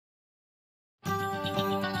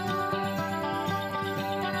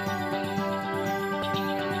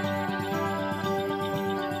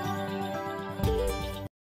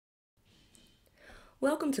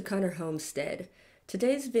Welcome to Connor Homestead.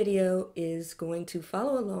 Today's video is going to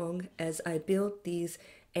follow along as I build these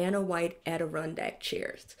Anna White Adirondack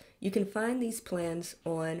chairs. You can find these plans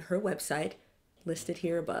on her website, listed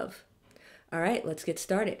here above. All right, let's get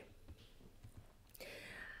started.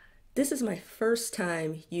 This is my first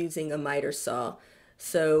time using a miter saw,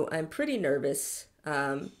 so I'm pretty nervous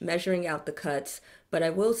measuring out the cuts, but I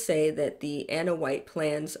will say that the Anna White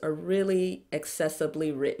plans are really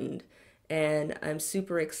accessibly written, and I'm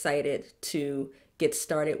super excited to get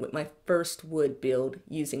started with my first wood build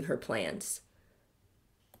using her plans.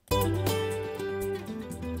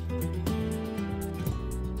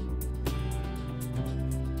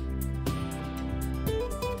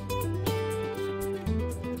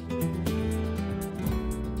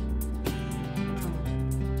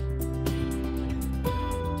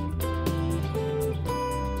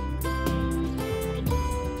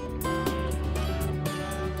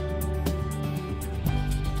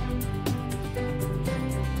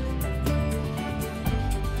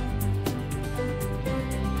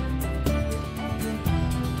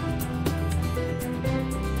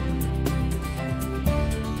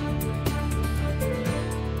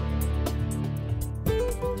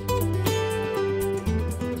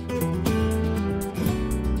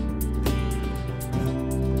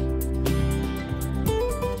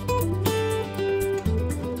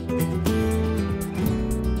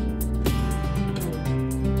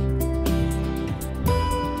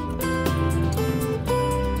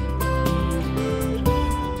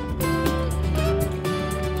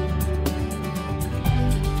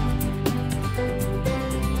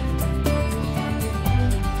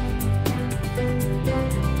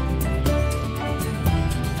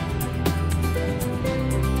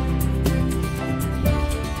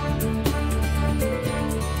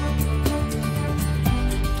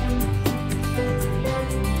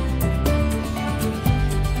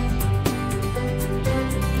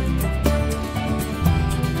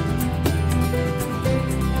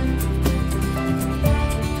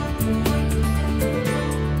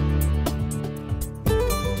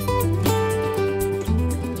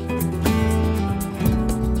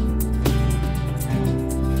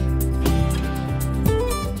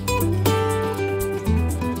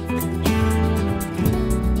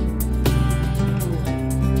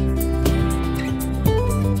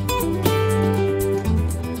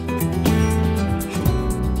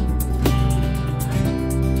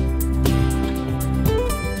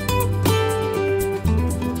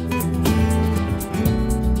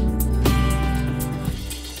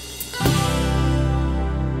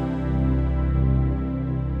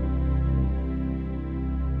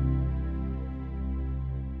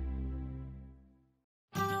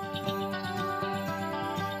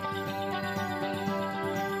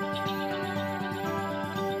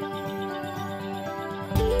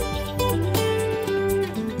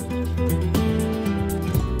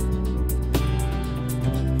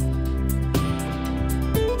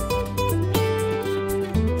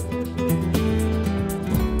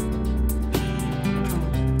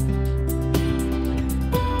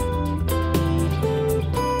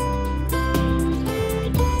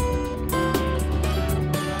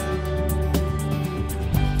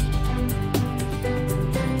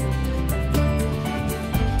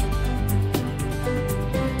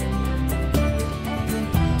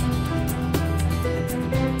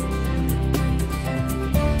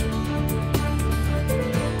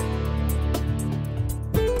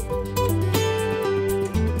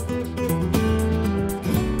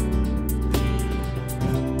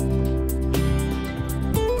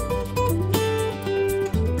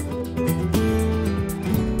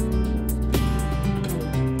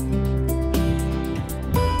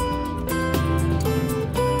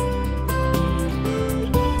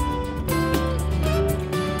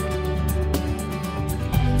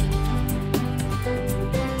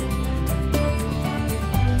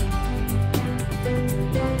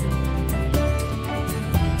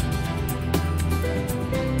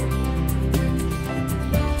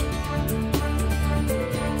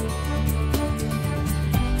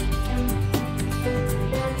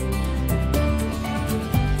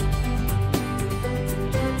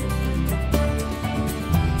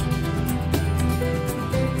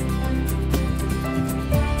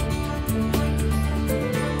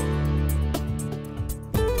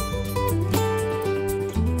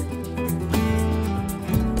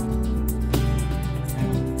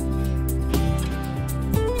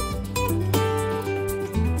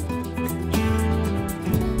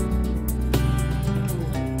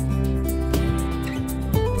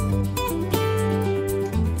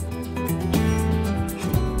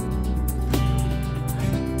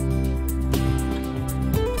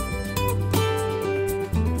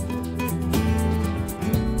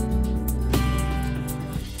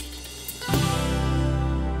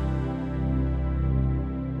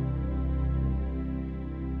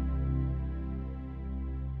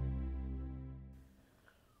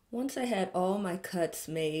 once I had all my cuts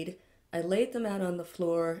made, I laid them out on the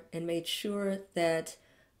floor and made sure that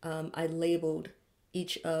I labeled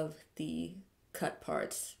each of the cut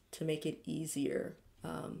parts to make it easier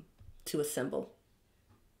to assemble.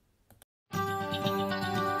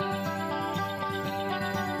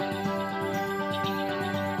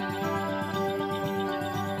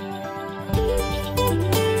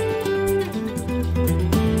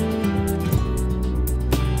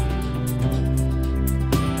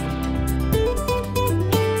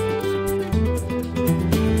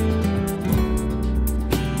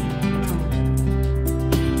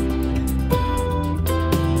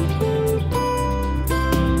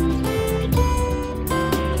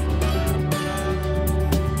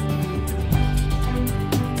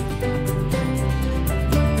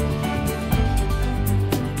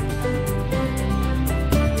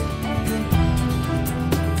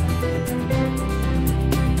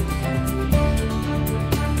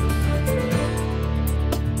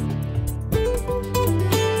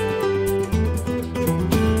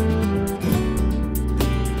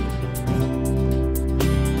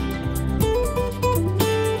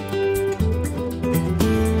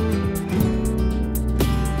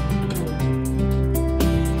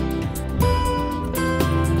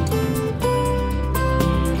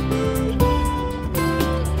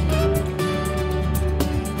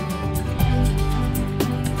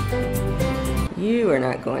 You are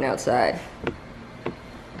not going outside.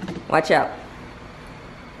 Watch out.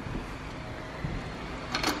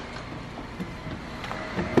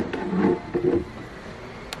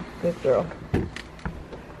 Good girl.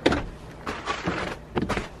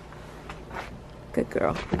 Good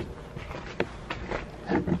girl.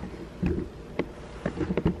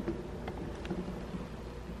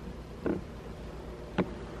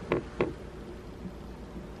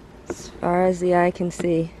 As far as the eye can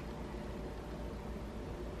see.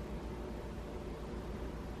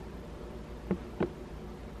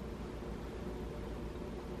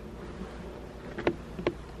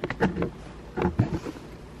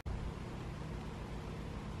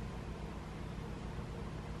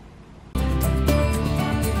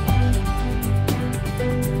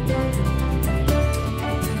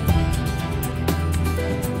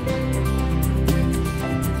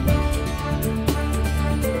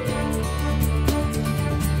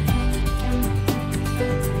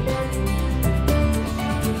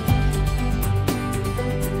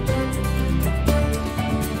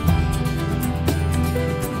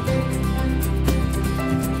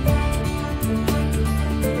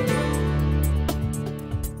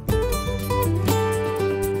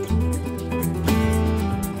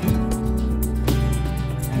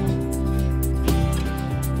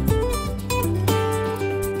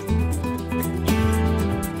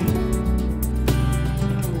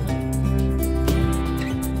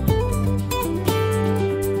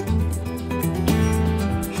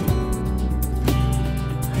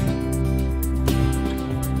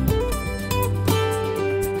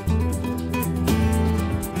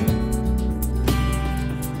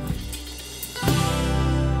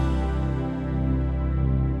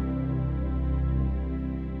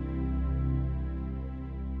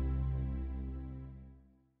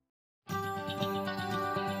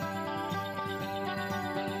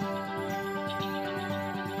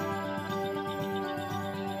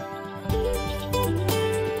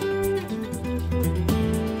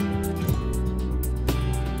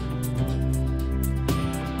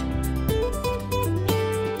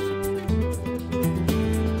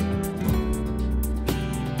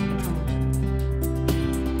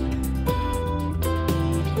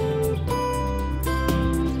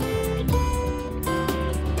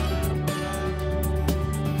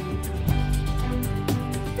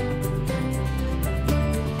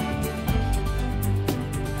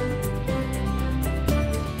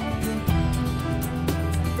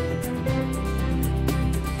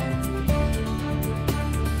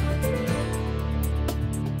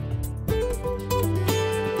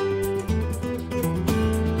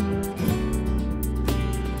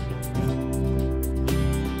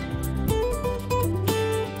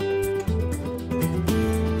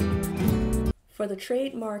 For the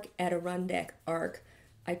trademark Adirondack arc,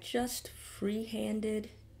 I just free-handed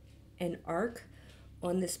an arc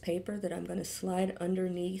on this paper that I'm going to slide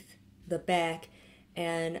underneath the back,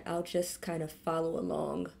 and I'll just kind of follow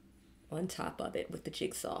along on top of it with the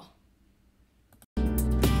jigsaw.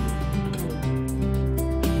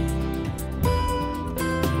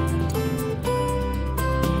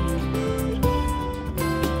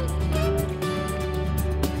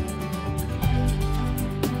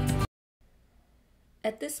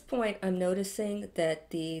 At this point, I'm noticing that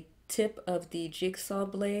the tip of the jigsaw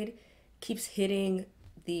blade keeps hitting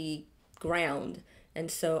the ground. And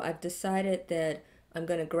so I've decided that I'm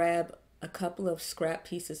going to grab a couple of scrap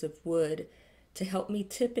pieces of wood to help me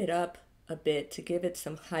tip it up a bit to give it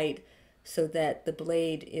some height so that the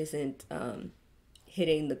blade isn't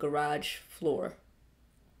hitting the garage floor.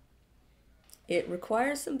 It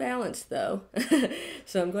requires some balance though,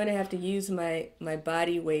 so I'm going to have to use my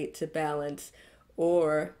body weight to balance,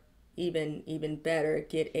 or even better,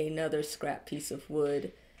 get another scrap piece of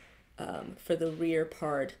wood for the rear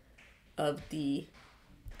part of the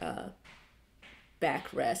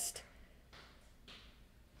backrest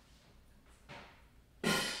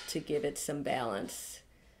to give it some balance,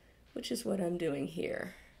 which is what I'm doing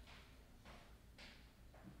here.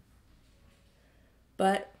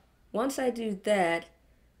 But once I do that,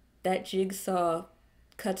 that jigsaw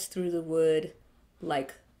cuts through the wood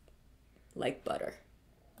like butter.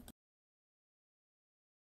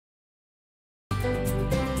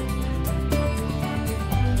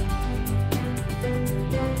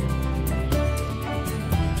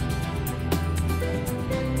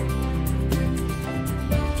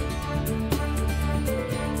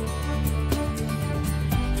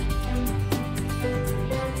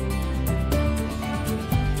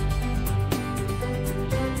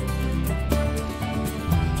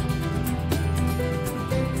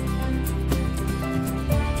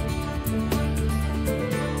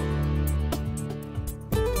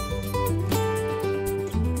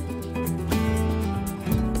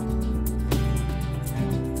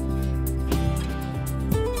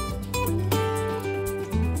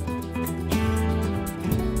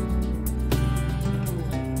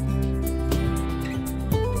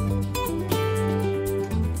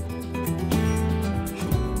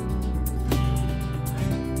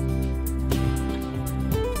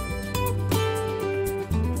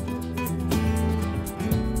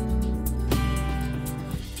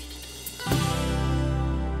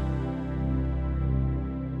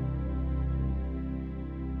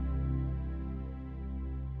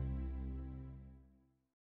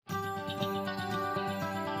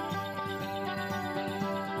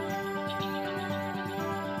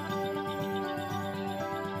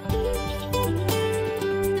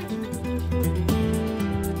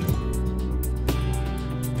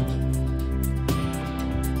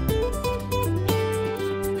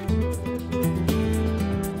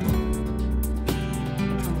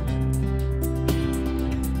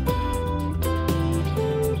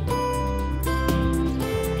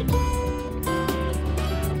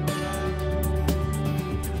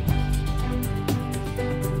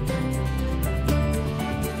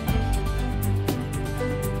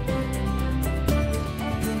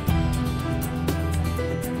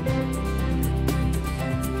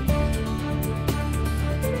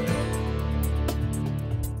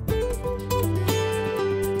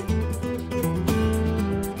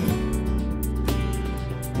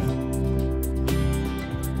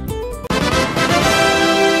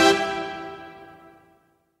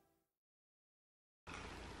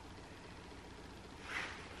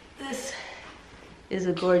 This is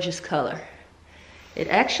a gorgeous color. It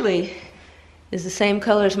actually is the same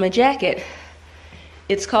color as my jacket.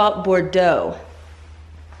 It's called Bordeaux.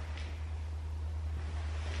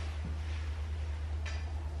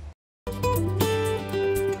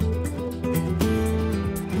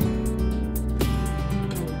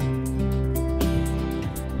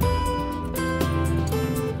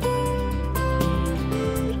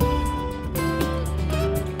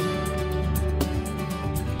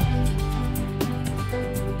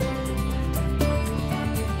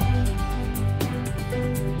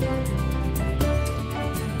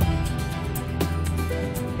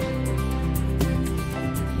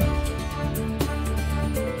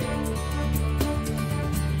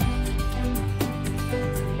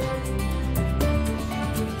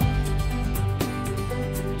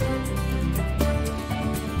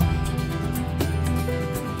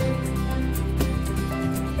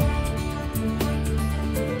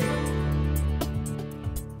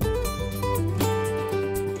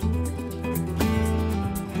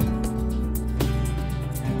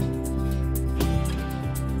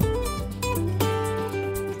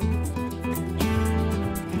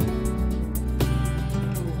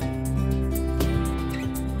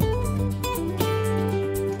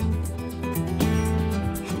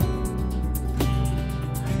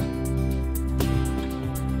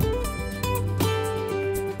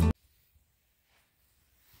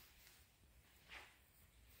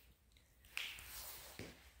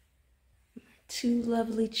 Two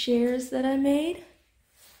lovely chairs that I made.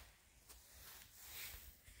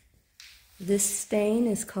 This stain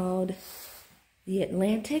is called the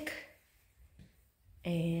Atlantic.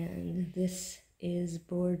 And this is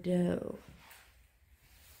Bordeaux.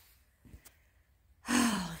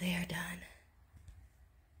 Oh, they're done.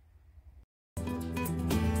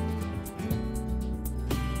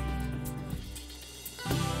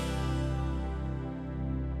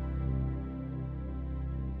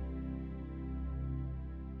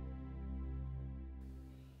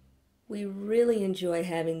 We really enjoy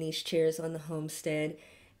having these chairs on the homestead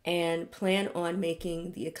and plan on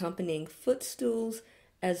making the accompanying footstools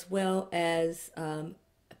as well as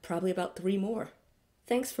probably about 3 more.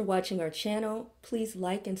 Thanks for watching our channel. Please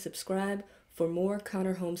like and subscribe for more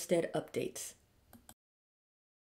Connor Homestead updates.